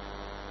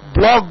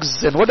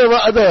blogs and whatever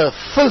other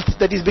filth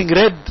that is being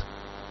read.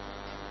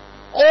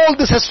 All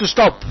this has to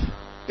stop.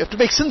 You have to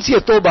make sincere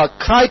tawbah,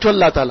 cry to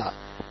Allah Ta'ala,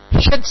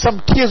 shed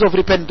some tears of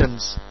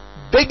repentance,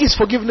 beg His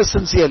forgiveness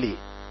sincerely,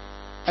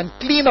 and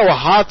clean our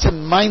hearts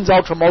and minds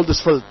out from all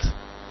this filth.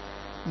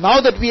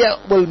 Now that we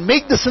will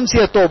make the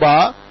sincere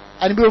tawbah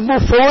and we will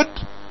move forward,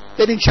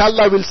 then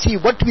inshallah we'll see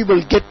what we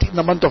will get in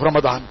the month of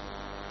Ramadan.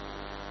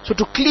 So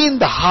to clean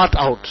the heart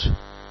out,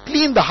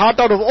 clean the heart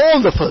out of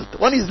all the filth.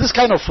 One is this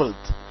kind of filth.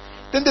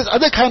 Then there's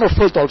other kind of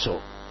filth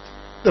also.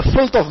 The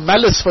filth of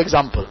malice, for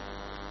example.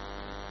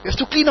 We have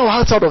to clean our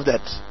hearts out of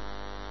that.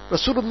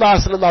 Rasulullah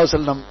sallallahu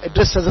alaihi wasallam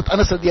addressed Hazrat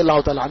Anas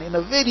radiallahu ta'ala in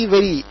a very,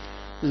 very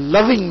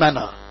loving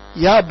manner.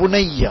 Ya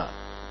bunayya,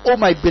 O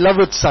my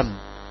beloved son.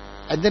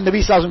 And then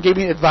Nabi sallallahu alaihi wasallam gave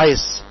me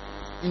advice.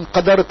 In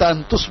qadarta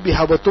an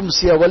tusbiha wa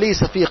tumsiya wa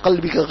laysa fi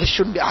qalbika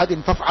ghishun bi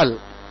ahadin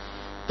faf'al.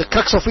 The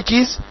crux of which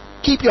is,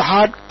 keep your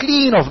heart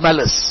clean of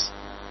malice.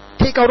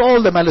 Take out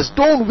all the malice.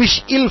 Don't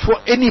wish ill for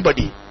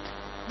anybody.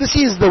 This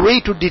is the way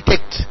to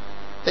detect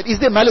that is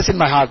there malice in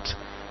my heart.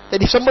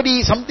 That if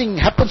something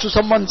happens to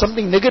someone,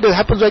 something negative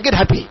happens, I get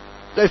happy.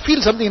 I feel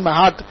something in my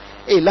heart.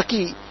 Hey,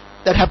 lucky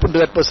that happened to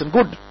that person.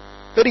 Good.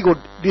 Very good.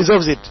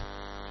 Deserves it.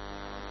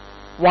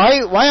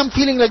 Why I'm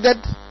feeling like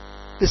that?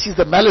 This is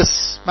the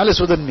malice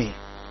within me.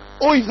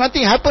 Oh, if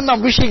nothing happened,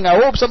 I'm wishing, I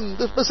hope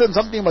this person,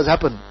 something must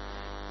happen.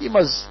 He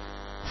must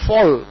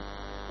fall.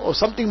 Or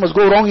something must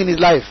go wrong in his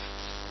life.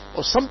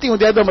 Or something or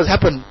the other must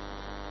happen.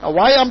 Now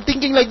why I'm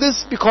thinking like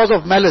this? Because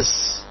of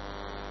malice.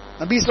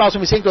 Nabi Sallallahu Alaihi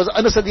Wasallam is saying to us,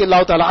 Anas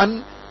radiallahu ta'ala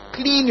an,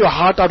 clean your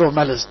heart out of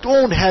malice.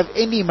 Don't have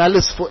any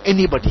malice for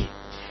anybody.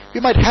 We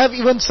might have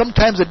even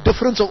sometimes a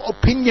difference of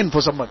opinion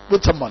with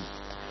someone.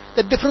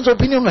 That difference of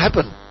opinion will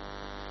happen.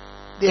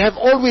 There have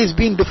always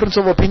been difference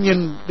of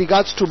opinion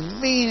regards to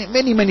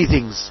many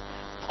things.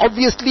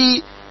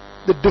 Obviously,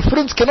 the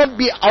difference cannot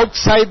be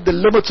outside the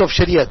limits of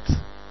Shariat.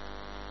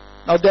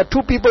 Now there are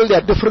two people,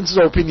 there are differences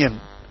of opinion.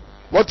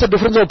 What's the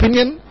difference of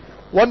opinion?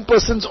 One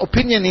person's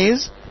opinion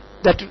is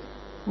that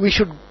we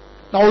should,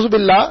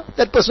 na'uzubillah,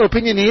 that person's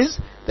opinion is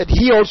that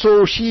he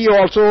also, she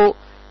also,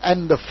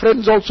 and the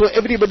friends also,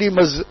 everybody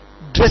must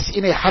dress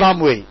in a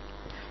haram way.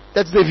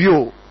 That's their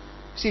view.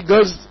 See,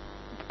 girls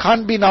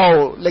can't be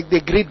now like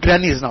their great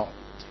grannies now.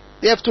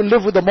 They have to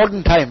live with the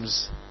modern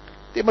times.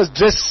 They must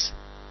dress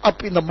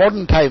up in the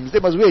modern times. They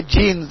must wear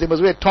jeans, they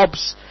must wear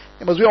tops,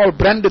 they must wear all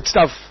branded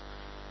stuff.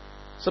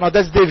 So now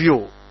that's their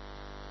view.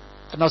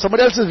 And now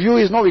somebody else's view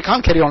is, no, we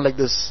can't carry on like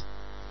this.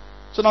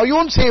 So now you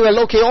won't say,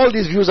 well, okay, all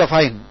these views are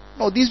fine.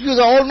 No, these views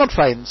are all not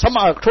fine. Some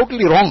are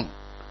totally wrong.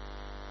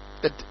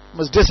 That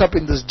must dress up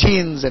in this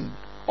jeans and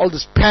all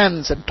these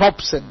pants and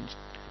tops and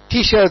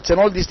t-shirts and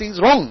all these things.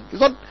 Wrong.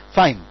 It's not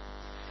fine.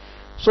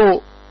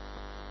 So,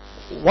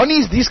 one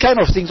is these kind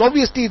of things.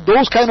 Obviously,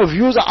 those kind of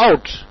views are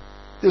out.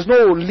 There's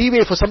no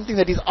leeway for something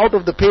that is out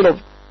of the pale of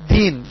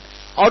deen,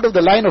 out of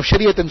the line of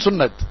shariat and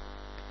sunnat.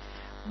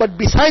 But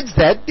besides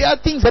that, there are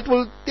things that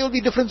there will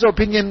be difference of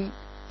opinion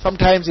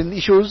sometimes in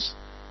issues.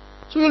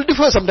 So we will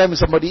differ sometimes with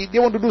somebody. They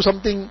want to do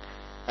something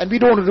and we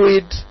don't want to do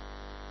it.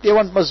 They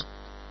must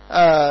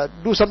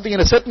do something in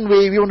a certain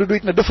way, we want to do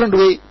it in a different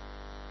way.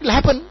 It will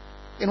happen.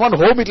 In one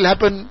home it will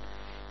happen.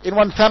 In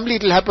one family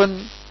it will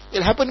happen. It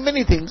will happen in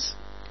many things,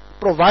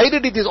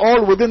 provided it is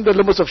all within the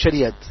limits of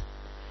Shariat.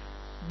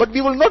 But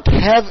we will not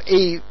have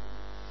a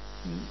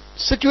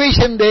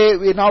situation there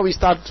where now we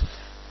start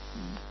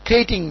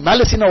creating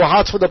malice in our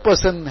hearts for the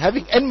person,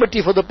 having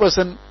enmity for the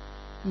person.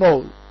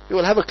 No, we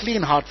will have a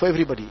clean heart for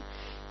everybody.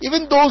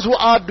 Even those who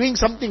are doing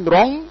something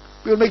wrong,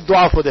 we will make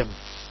dua for them.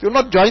 We will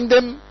not join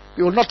them,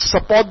 we will not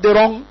support their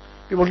wrong,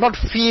 we will not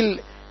feel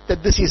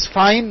that this is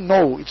fine.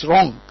 No, it's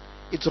wrong.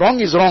 It's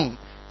wrong is wrong.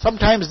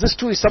 Sometimes this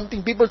too is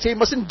something people say, you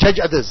mustn't judge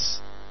others.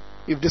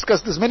 We've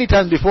discussed this many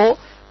times before,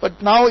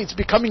 but now it's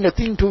becoming a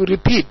thing to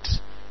repeat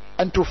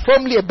and to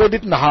firmly embed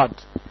it in the heart.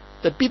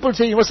 That people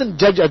say you mustn't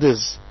judge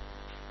others.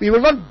 We will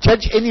not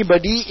judge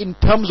anybody in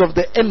terms of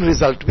the end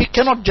result. We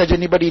cannot judge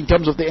anybody in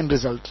terms of the end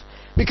result.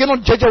 We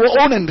cannot judge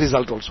our own end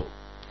result also.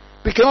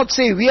 We cannot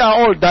say we are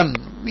all done.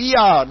 We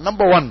are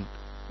number one.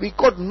 We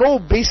got no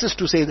basis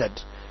to say that.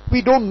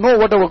 We don't know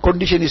what our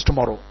condition is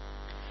tomorrow.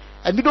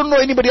 And we don't know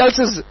anybody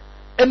else's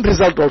end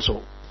result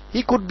also.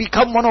 He could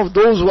become one of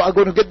those who are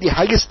going to get the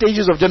highest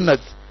stages of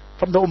Jannat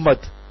from the Ummah.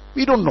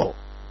 We don't know.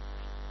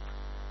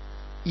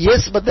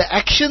 Yes, but the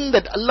action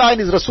that Allah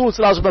and His Rasul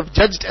have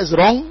judged as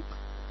wrong,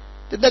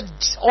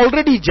 that's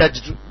already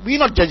judged. We're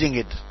not judging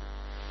it.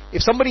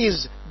 If somebody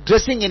is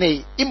dressing in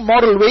an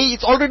immoral way,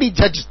 it's already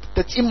judged.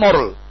 That's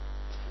immoral.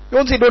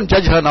 Don't say don't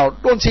judge her now.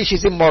 Don't say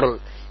she's immoral.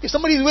 If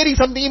somebody is wearing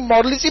something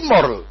immoral, it's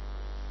immoral.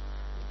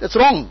 That's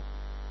wrong.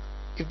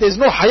 If there's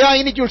no haya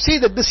in it, you'll say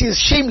that this is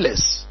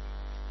shameless.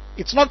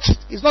 It's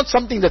not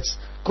something that's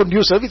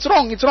conducive. It's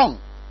wrong. It's wrong.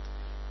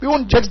 We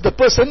won't judge the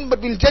person,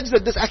 but we'll judge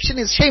that this action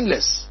is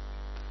shameless.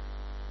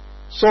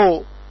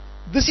 So,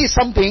 this is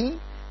something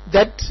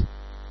that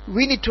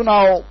we need to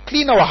now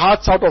clean our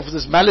hearts out of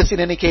this malice in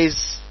any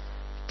case.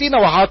 Clean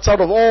our hearts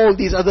out of all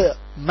these other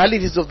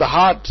maladies of the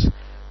heart.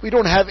 We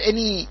don't have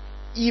any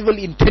evil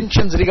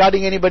intentions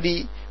regarding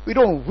anybody. We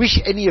don't wish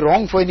any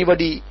wrong for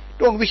anybody.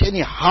 Don't wish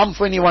any harm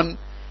for anyone.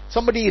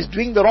 Somebody is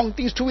doing the wrong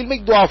things too, we'll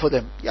make dua for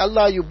them. Ya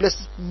Allah, you bless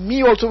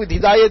me also with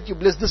hidayat, you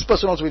bless this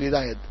person also with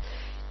hidayat.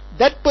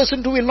 That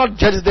person too will not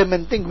judge them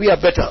and think we are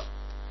better.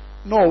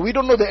 No, we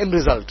don't know the end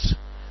result.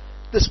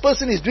 This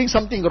person is doing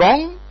something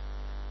wrong,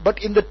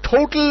 but in the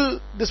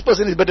total, this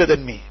person is better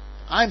than me.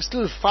 I am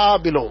still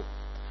far below.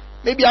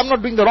 Maybe I'm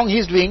not doing the wrong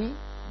he's doing,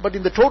 but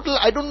in the total,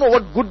 I don't know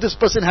what good this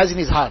person has in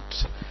his heart.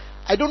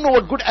 I don't know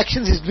what good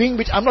actions he's doing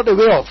which I'm not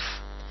aware of.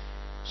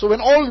 So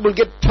when all will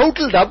get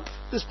totaled up,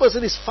 this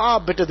person is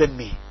far better than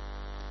me.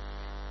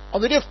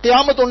 On the day of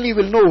Qiyamah only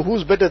we'll know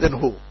who's better than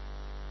who.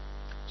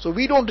 So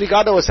we don't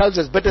regard ourselves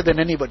as better than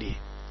anybody.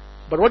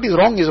 But what is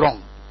wrong is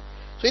wrong.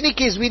 So in any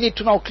case, we need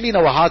to now clean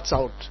our hearts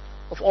out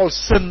of all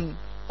sin,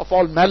 of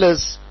all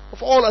malice,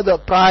 of all other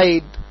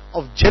pride,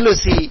 of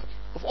jealousy,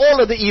 of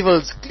all other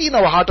evils. Clean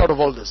our heart out of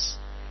all this.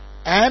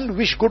 And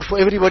wish good for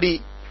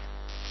everybody.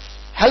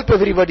 Help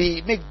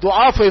everybody. Make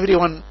dua for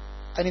everyone.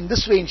 And in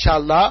this way,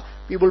 inshallah,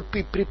 we will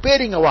be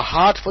preparing our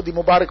heart for the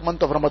Mubarak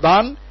month of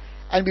Ramadan,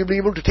 and we will be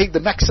able to take the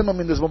maximum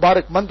in this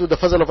Mubarak month with the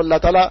fazl of Allah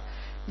Ta'ala.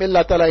 May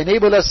Allah Ta'ala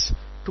enable us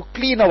to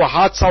clean our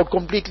hearts out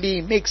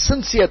completely, make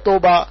sincere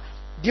tawbah,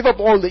 give up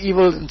all the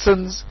evils and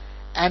sins,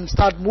 and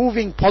start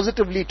moving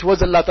positively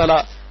towards Allah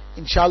Ta'ala.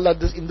 Inshallah,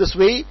 in this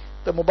way,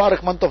 the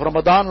Mubarak month of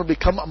Ramadan will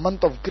become a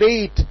month of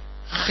great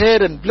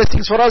khair and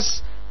blessings for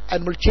us,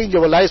 and will change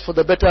our lives for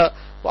the better.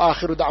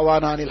 وآخر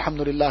دعوانا أن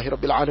الحمد لله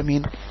رب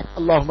العالمين.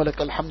 اللهم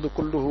لك الحمد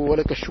كله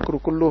ولك الشكر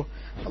كله.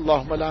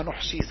 اللهم لا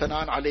نحصي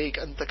ثناء عليك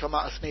أنت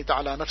كما أثنيت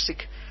على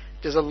نفسك.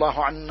 جزا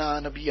الله عنا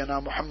نبينا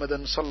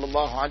محمدا صلى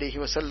الله عليه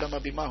وسلم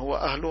بما هو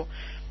أهله.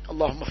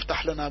 اللهم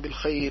افتح لنا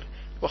بالخير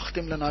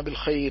واختم لنا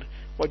بالخير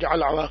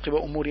واجعل عواقب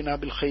أمورنا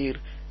بالخير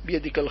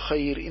بيدك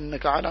الخير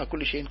إنك على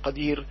كل شيء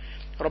قدير.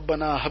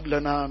 ربنا هب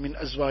لنا من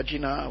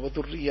أزواجنا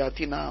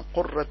وذرياتنا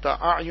قرة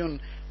أعين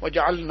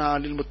وجعلنا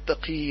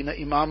للمتقين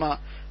إماما.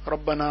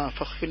 ربنا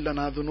فاغفر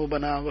لنا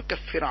ذنوبنا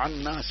وكفر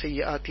عنا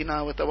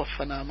سيئاتنا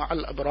وتوفنا مع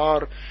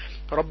الأبرار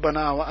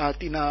ربنا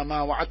وآتنا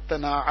ما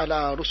وعدتنا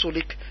على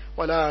رسلك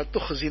ولا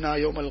تخزنا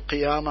يوم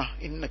القيامة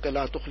إنك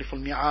لا تخلف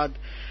الميعاد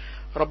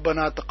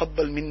ربنا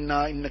تقبل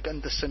منا إنك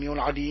أنت السميع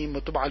العليم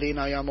وتب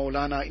علينا يا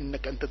مولانا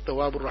إنك أنت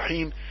التواب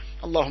الرحيم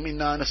اللهم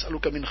إنا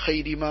نسألك من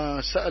خير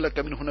ما سألك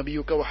منه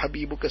نبيك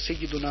وحبيبك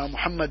سيدنا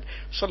محمد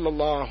صلى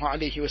الله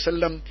عليه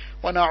وسلم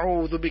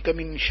ونعوذ بك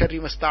من شر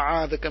ما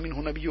استعاذك منه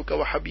نبيك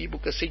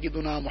وحبيبك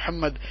سيدنا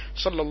محمد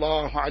صلى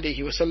الله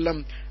عليه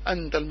وسلم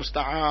أنت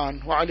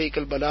المستعان وعليك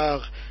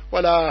البلاغ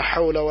ولا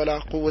حول ولا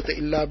قوة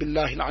إلا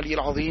بالله العلي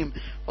العظيم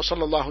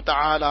وصلى الله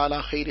تعالى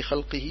على خير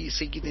خلقه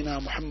سيدنا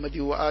محمد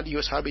وآله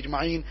وصحبه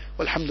أجمعين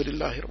والحمد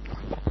لله رب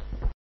العالمين.